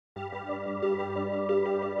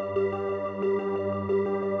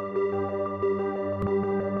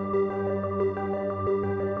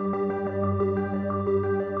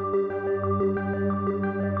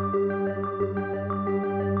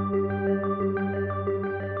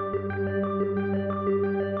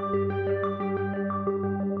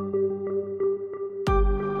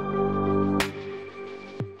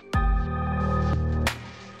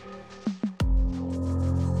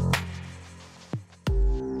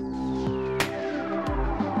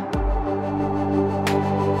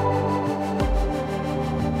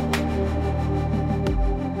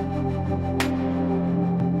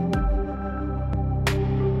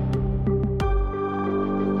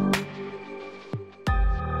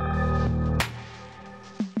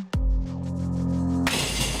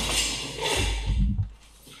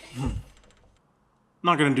I'm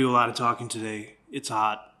not going to do a lot of talking today. It's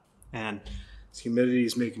hot, and this humidity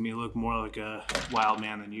is making me look more like a wild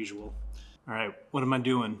man than usual. All right, what am I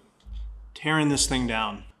doing? Tearing this thing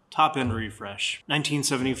down. Top end refresh.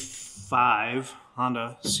 1975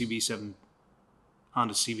 Honda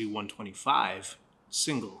CB125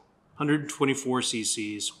 single. 124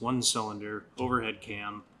 cc's, 1 cylinder, overhead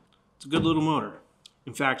cam. It's a good little motor.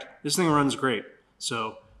 In fact, this thing runs great,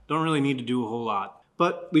 so don't really need to do a whole lot.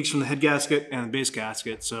 But leaks from the head gasket and the base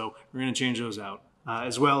gasket, so we're going to change those out.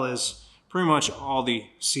 As well as pretty much all the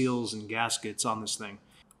seals and gaskets on this thing.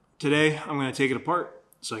 Today, I'm going to take it apart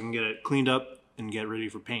so I can get it cleaned up and get ready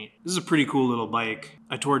for paint. This is a pretty cool little bike.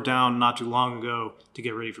 I tore it down not too long ago to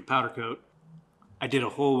get ready for powder coat. I did a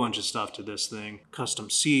whole bunch of stuff to this thing. Custom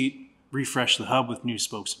seat, refreshed the hub with new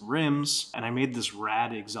spokes and rims, and I made this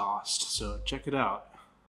rad exhaust, so check it out.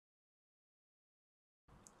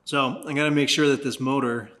 So I gotta make sure that this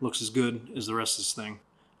motor looks as good as the rest of this thing.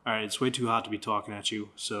 All right, it's way too hot to be talking at you,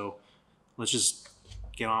 so let's just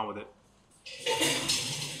get on with it.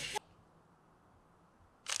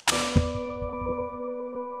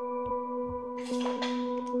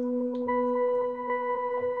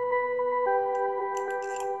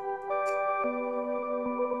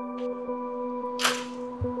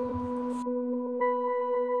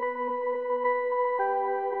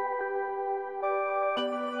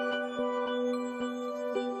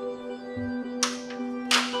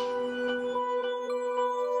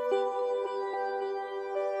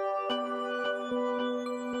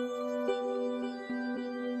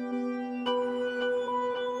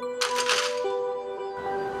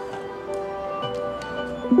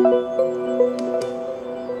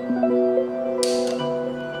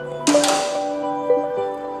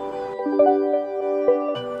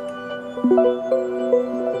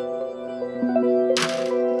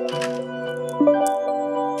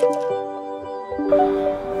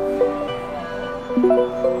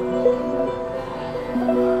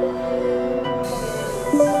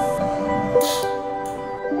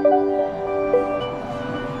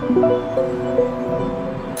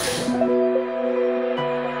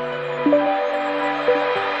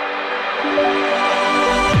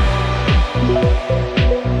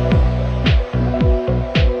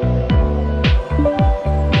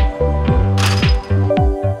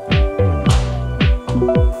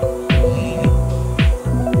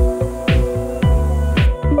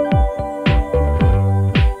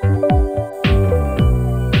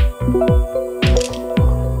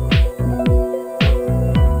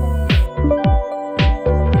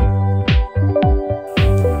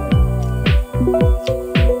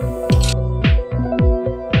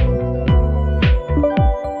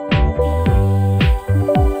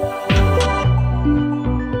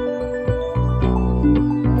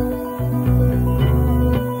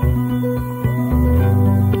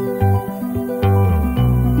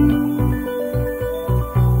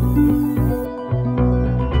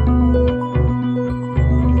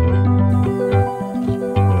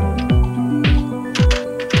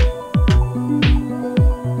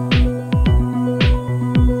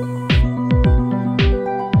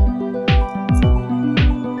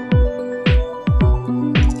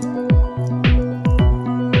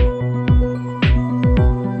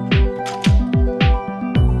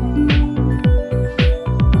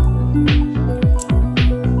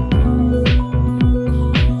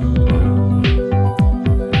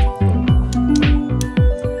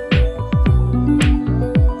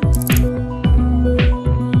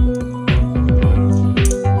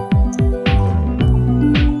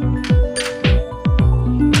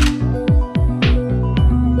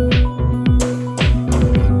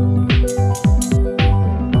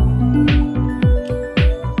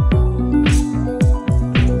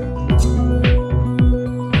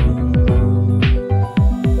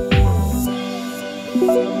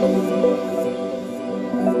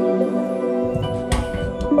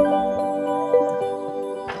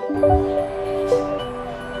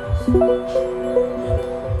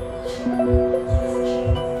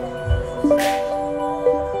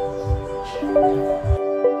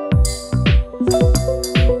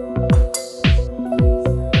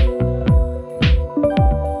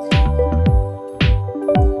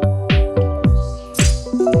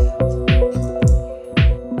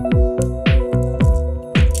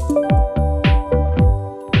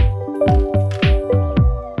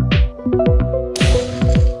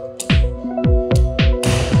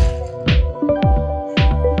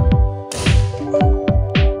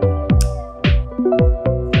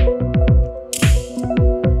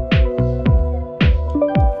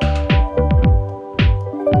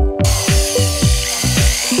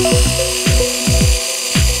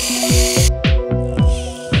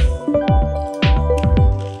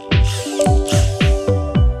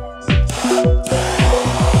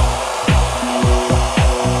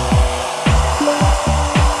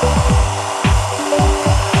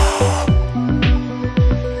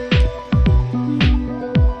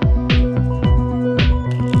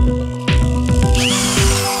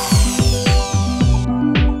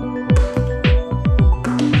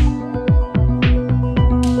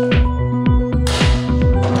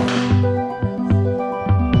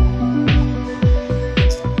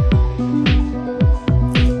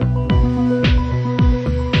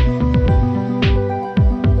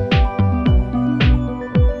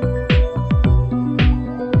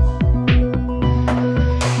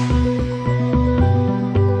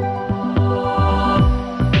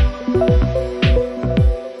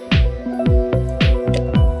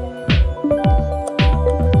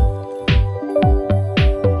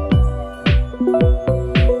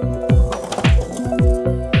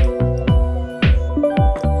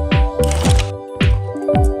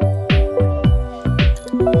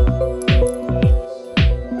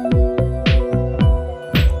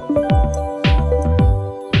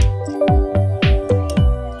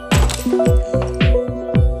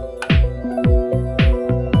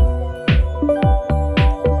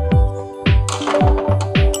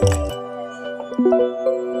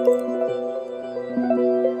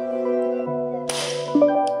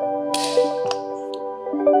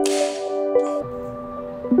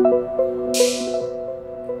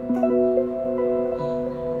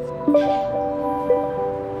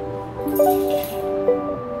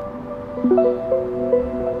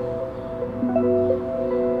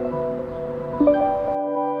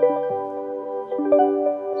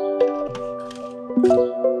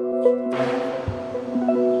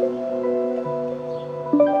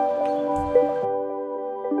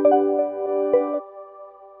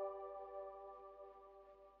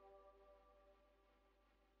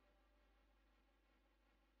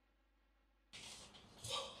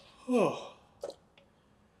 Oh,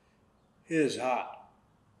 it is hot.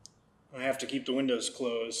 I have to keep the windows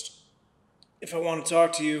closed if I want to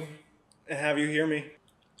talk to you and have you hear me.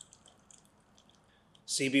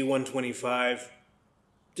 CB125,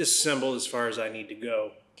 disassembled as far as I need to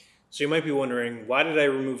go. So you might be wondering, why did I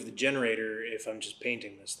remove the generator if I'm just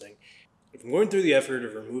painting this thing? If I'm going through the effort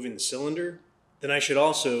of removing the cylinder, then I should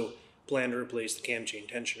also plan to replace the cam chain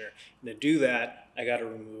tensioner. And to do that, I got to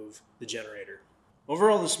remove the generator.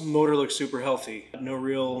 Overall, this motor looks super healthy. No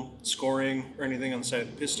real scoring or anything on the side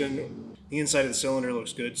of the piston. The inside of the cylinder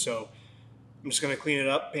looks good, so I'm just going to clean it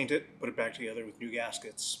up, paint it, put it back together with new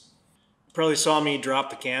gaskets. You probably saw me drop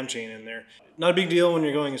the cam chain in there. Not a big deal when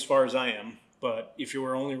you're going as far as I am, but if you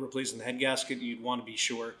were only replacing the head gasket, you'd want to be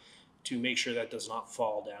sure to make sure that does not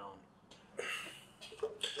fall down.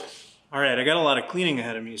 Alright, I got a lot of cleaning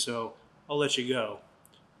ahead of me, so I'll let you go.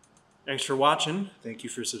 Thanks for watching, thank you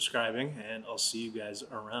for subscribing, and I'll see you guys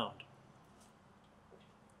around.